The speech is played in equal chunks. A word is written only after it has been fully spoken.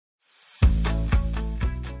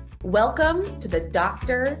Welcome to the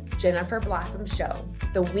Dr. Jennifer Blossom Show,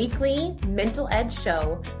 the weekly mental edge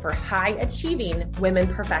show for high-achieving women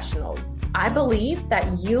professionals. I believe that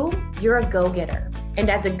you're a go-getter.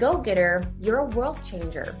 And as a go-getter, you're a world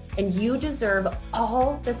changer, and you deserve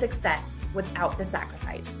all the success without the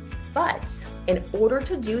sacrifice. But in order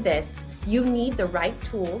to do this, you need the right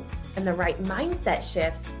tools and the right mindset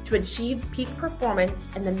shifts to achieve peak performance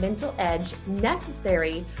and the mental edge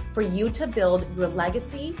necessary for you to build your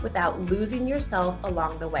legacy without losing yourself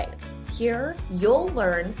along the way. Here, you'll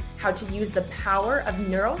learn how to use the power of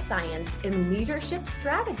neuroscience in leadership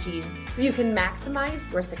strategies so you can maximize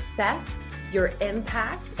your success, your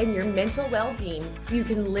impact, and your mental well-being so you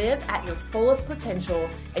can live at your fullest potential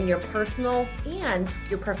in your personal and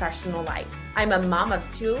your professional life. I'm a mom of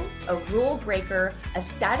two, a rule breaker, a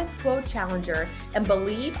status quo challenger, and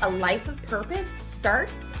believe a life of purpose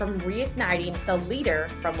starts from reigniting the leader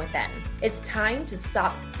from within. It's time to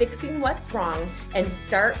stop fixing what's wrong and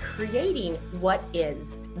start creating what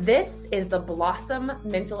is. This is the Blossom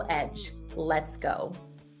Mental Edge. Let's go.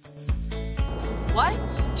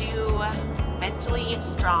 What do mentally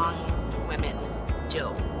strong women do?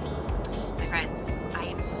 My friends, I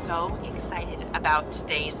am so excited about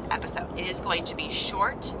today's episode. It is going to be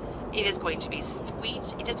short, it is going to be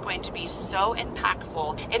sweet, it is going to be so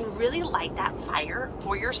impactful and really light that fire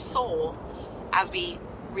for your soul as we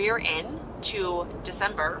rear in to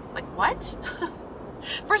December. Like, what?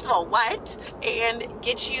 First of all, what? And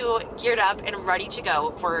get you geared up and ready to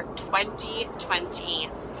go for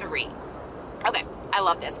 2023. Okay, I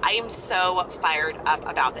love this. I am so fired up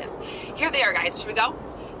about this. Here they are, guys. Should we go?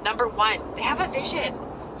 Number one, they have a vision.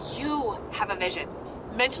 You have a vision.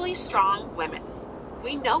 Mentally strong women.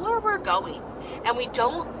 We know where we're going, and we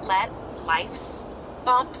don't let life's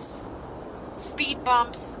bumps, speed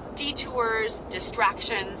bumps, detours,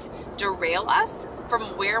 distractions derail us from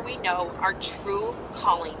where we know our true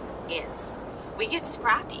calling is. We get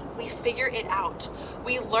scrappy. We figure it out.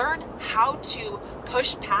 We learn how to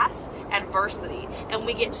push past adversity, and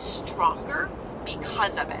we get stronger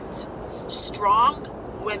because of it.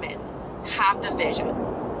 Strong women have the vision,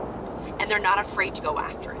 and they're not afraid to go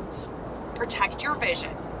after it. Protect your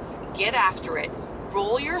vision. Get after it.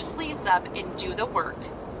 Roll your sleeves up and do the work,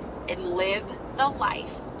 and live the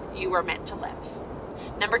life you are meant to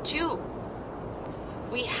live. Number two,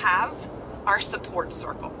 we have our support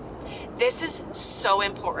circle. This is so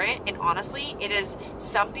important, and honestly, it is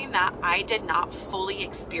something that I did not fully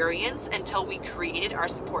experience until we created our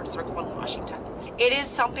support circle in Washington. It is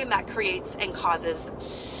something that creates and causes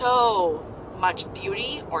so much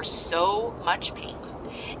beauty or so much pain,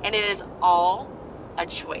 and it is all a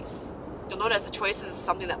choice. You'll notice a choice is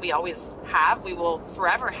something that we always have, we will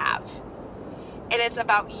forever have. And it's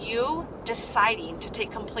about you deciding to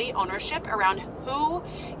take complete ownership around who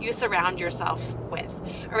you surround yourself with,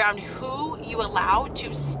 around who you allow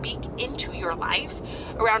to speak into your life,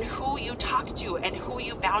 around who you talk to and who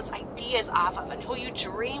you bounce ideas off of and who you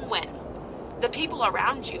dream with. The people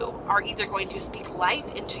around you are either going to speak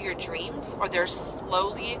life into your dreams or they're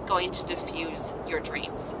slowly going to diffuse your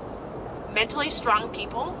dreams. Mentally strong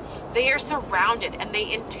people, they are surrounded and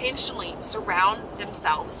they intentionally surround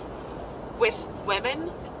themselves with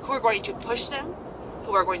women who are going to push them,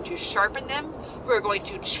 who are going to sharpen them, who are going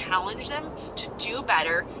to challenge them to do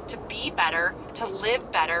better, to be better, to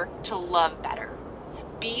live better, to love better.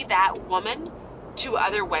 Be that woman to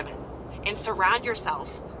other women and surround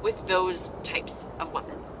yourself with those types of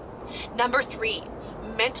women. Number three,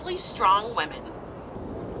 mentally strong women.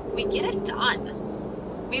 We get it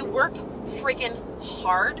done. We work freaking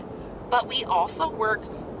hard, but we also work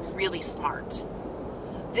really smart.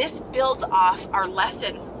 This builds off our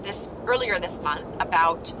lesson earlier this month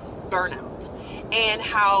about burnout and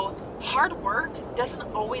how hard work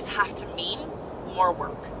doesn't always have to mean more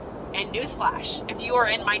work. And newsflash, if you are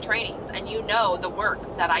in my trainings and you know the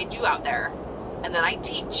work that I do out there and that I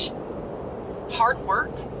teach, hard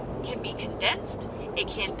work can be condensed, it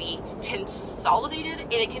can be consolidated,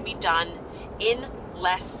 and it can be done in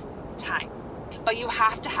less time. But you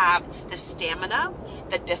have to have the stamina,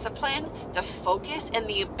 the discipline, the focus, and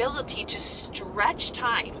the ability to stretch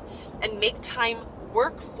time and make time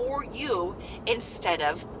work for you instead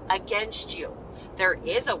of against you. There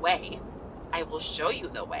is a way. I will show you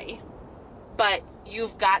the way. But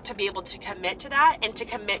you've got to be able to commit to that and to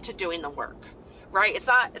commit to doing the work, right?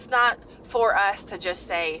 It's not for us to just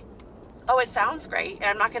say, oh, it sounds great, and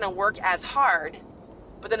I'm not going to work as hard,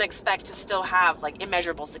 but then expect to still have like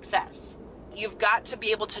immeasurable success. You've got to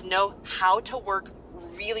be able to know how to work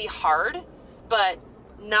really hard, but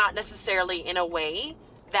not necessarily in a way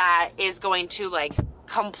that is going to like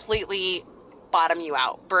completely bottom you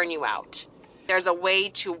out, burn you out. There's a way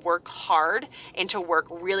to work hard and to work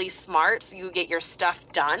really smart so you get your stuff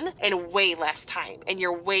done in way less time and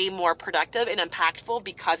you're way more productive and impactful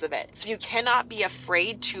because of it. So you cannot be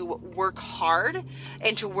afraid to work hard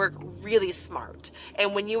and to work really smart.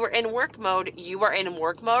 And when you are in work mode, you are in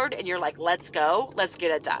work mode and you're like, let's go, let's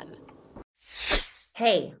get it done.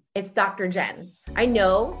 Hey, it's Dr. Jen. I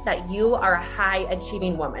know that you are a high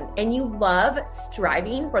achieving woman and you love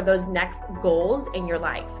striving for those next goals in your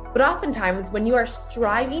life. But oftentimes when you are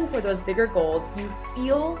striving for those bigger goals, you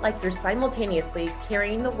feel like you're simultaneously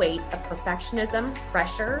carrying the weight of perfectionism,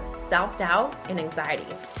 pressure, self-doubt, and anxiety.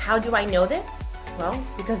 How do I know this? Well,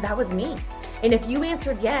 because that was me. And if you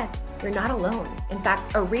answered yes, you're not alone. In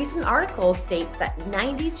fact, a recent article states that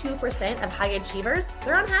 92% of high achievers,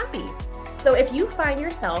 they're unhappy. So if you find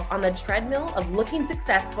yourself on the treadmill of looking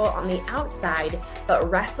successful on the outside, but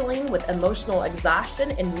wrestling with emotional exhaustion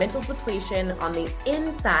and mental depletion on the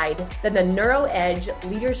inside, then the NeuroEdge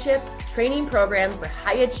Leadership Training Program for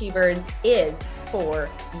High Achievers is for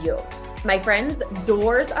you. My friends,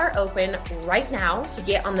 doors are open right now to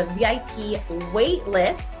get on the VIP wait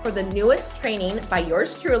list for the newest training by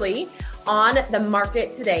yours truly on the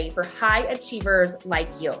market today for high achievers like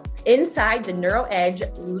you. Inside the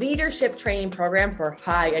NeuroEdge Leadership Training Program for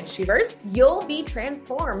High Achievers, you'll be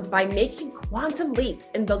transformed by making quantum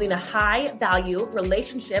leaps in building a high-value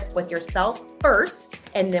relationship with yourself first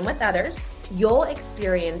and then with others. You'll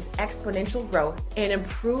experience exponential growth and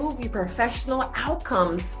improve your professional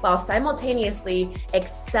outcomes while simultaneously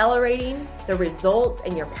accelerating the results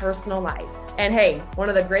in your personal life. And hey, one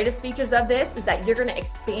of the greatest features of this is that you're going to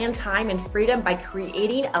expand time and freedom by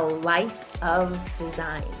creating a life of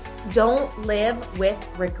design. Don't live with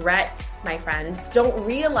regret, my friend. Don't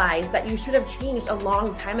realize that you should have changed a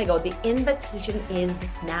long time ago. The invitation is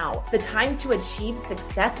now. The time to achieve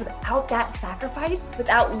success without that sacrifice,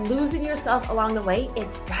 without losing yourself along the way,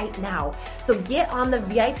 it's right now. So get on the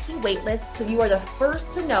VIP waitlist so you are the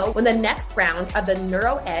first to know when the next round of the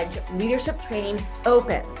NeuroEdge Leadership Training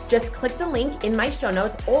opens. Just click the link in my show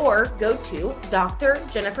notes or go to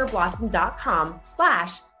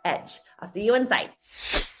drjenniferblossom.com/edge. I'll see you inside.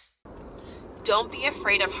 Don't be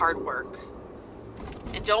afraid of hard work.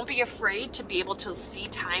 And don't be afraid to be able to see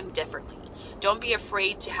time differently. Don't be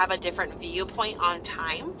afraid to have a different viewpoint on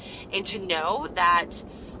time and to know that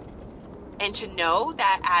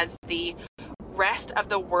as the rest of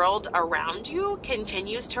the world around you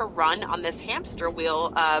continues to run on this hamster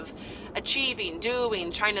wheel of achieving,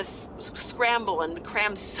 doing, trying to scramble and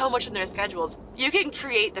cram so much in their schedules, you can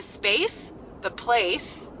create the space, the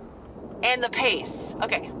place, and the pace.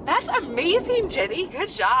 Okay, that's amazing, Jenny.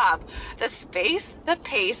 Good job. The space, the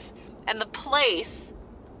pace, and the place.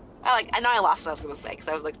 I know I lost what I was going to say because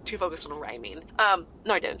I was like too focused on rhyming.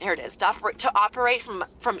 No, I didn't. Here it is. To operate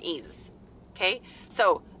from ease. Okay,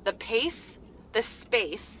 so the pace, the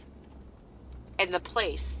space, and the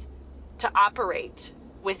place to operate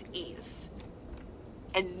with ease.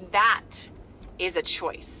 And that is a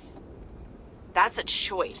choice. That's a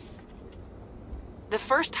choice. The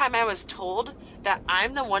first time I was told that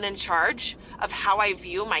I'm the one in charge of how I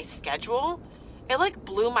view my schedule, it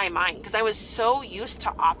blew my mind because I was so used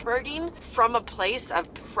to operating from a place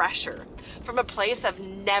of pressure, from a place of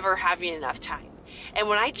never having enough time. And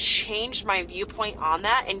when I changed my viewpoint on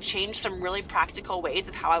that and changed some really practical ways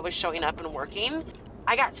of how I was showing up and working,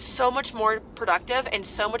 I got so much more productive and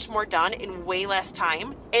so much more done in way less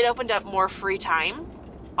time. It opened up more free time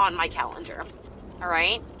on my calendar. All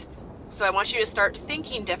right? So I want you to start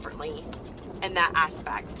thinking differently in that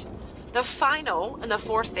aspect. The final and the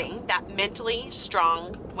fourth thing that mentally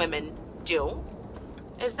strong women do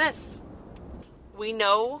is this. We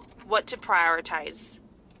know what to prioritize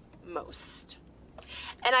most.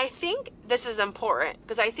 And I think this is important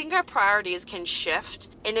because I think our priorities can shift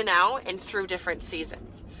in and out and through different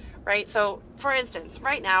seasons, right? So for instance,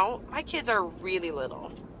 right now, my kids are really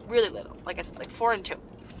little, like I said, like 4 and 2.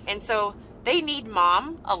 And so they need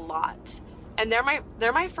mom a lot. And they're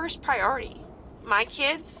my first priority. My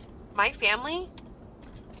kids, my family,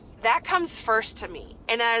 that comes first to me.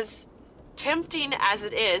 And as tempting as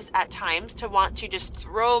it is at times to want to just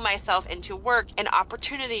throw myself into work and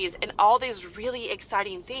opportunities and all these really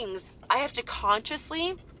exciting things, I have to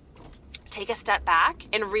consciously take a step back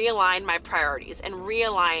and realign my priorities and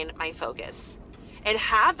realign my focus and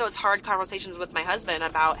have those hard conversations with my husband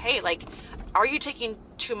about, hey, are you taking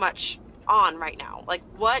too much on right now?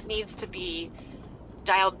 What needs to be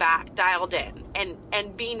dialed back, dialed in,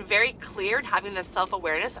 and being very clear and having this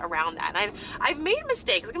self-awareness around that. And I've made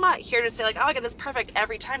mistakes. I'm not here to say oh, I get this perfect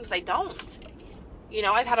every time because I don't.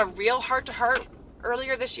 I've had a real heart-to-heart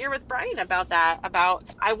earlier this year with Brian about that, about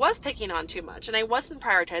I was taking on too much and I wasn't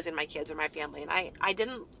prioritizing my kids or my family, and I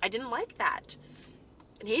didn't like that.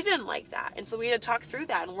 And he didn't like that. And so we had to talk through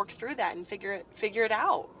that and work through that and figure it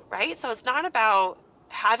out, right? So it's not about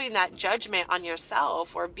having that judgment on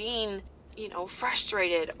yourself or being,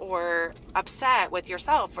 frustrated or upset with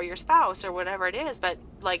yourself or your spouse or whatever it is, but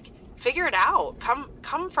like figure it out.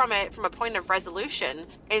 Come from it from a point of resolution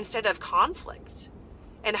instead of conflict,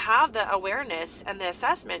 and have the awareness and the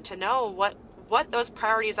assessment to know what those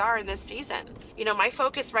priorities are in this season. My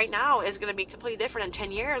focus right now is going to be completely different in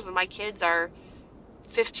 10 years when my kids are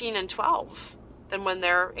 15 and 12 than when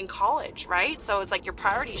they're in college, right? So it's like your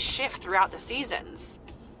priorities shift throughout the seasons.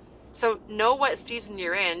 So know what season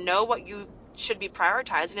you're in, know what you should be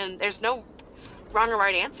prioritizing, and there's no wrong or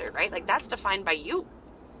right answer, right? Like that's defined by you,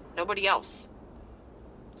 nobody else.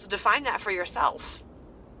 So define that for yourself.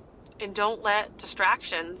 And don't let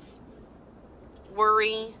distractions,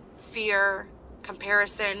 worry, fear,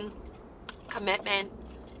 comparison, commitment,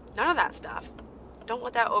 none of that stuff. Don't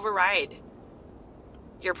let that override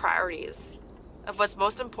your priorities of what's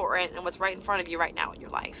most important and what's right in front of you right now in your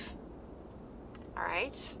life. All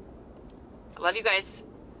right? I love you guys.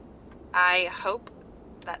 I hope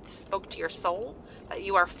that this spoke to your soul, that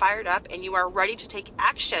you are fired up and you are ready to take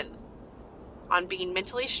action on being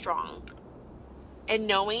mentally strong and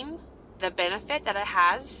knowing the benefit that it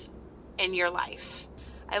has in your life.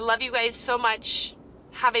 I love you guys so much.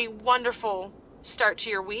 Have a wonderful start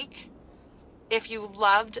to your week. If you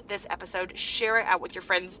loved this episode, share it out with your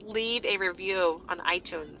friends. Leave a review on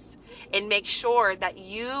iTunes and make sure that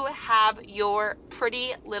you have your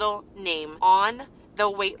pretty little name on the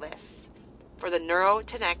wait list for the Neuro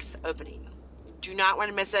 10X opening. Do not want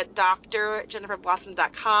to miss it.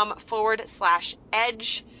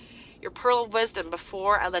 drjenniferblossom.com/edge. Your pearl of wisdom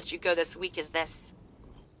before I let you go this week is this: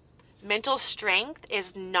 mental strength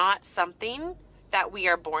is not something that we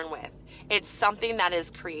are born with. It's something that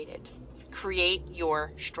is created. Create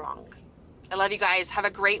your strong. I love you guys. Have a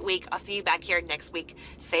great week. I'll see you back here next week.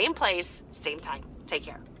 Same place, same time. Take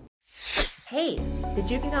care. Hey, did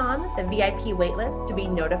you get on the VIP waitlist to be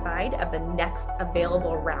notified of the next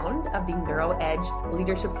available round of the Neuro Edge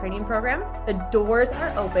Leadership Training Program? The doors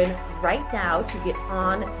are open right now to get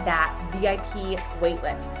on that VIP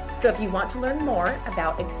waitlist. So if you want to learn more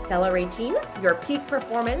about accelerating your peak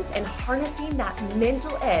performance and harnessing that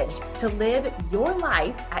mental edge to live your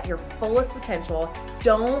life at your fullest potential,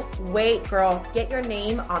 don't wait, girl. Get your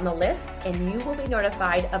name on the list and you will be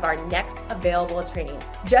notified of our next available training.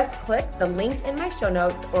 Just click the link in my show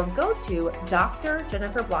notes or go to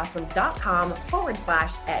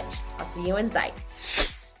drjenniferblossom.com/edge. I'll see you inside.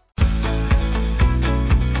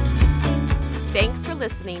 Thanks for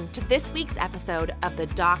listening to this week's episode of the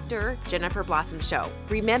Dr. Jennifer Blossom Show.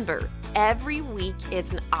 Remember, every week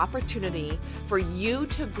is an opportunity for you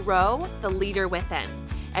to grow the leader within,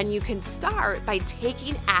 and you can start by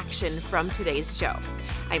taking action from today's show.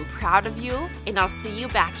 I'm proud of you, and I'll see you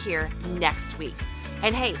back here next week.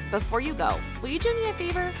 And hey, before you go, will you do me a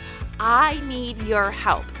favor? I need your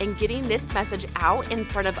help in getting this message out in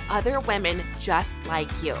front of other women just like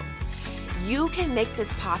you. You can make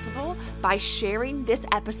this possible by sharing this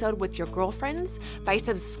episode with your girlfriends, by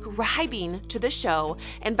subscribing to the show,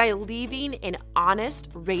 and by leaving an honest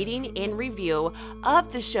rating and review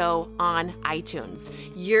of the show on iTunes.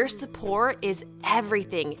 Your support is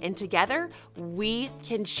everything, and together we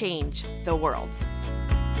can change the world.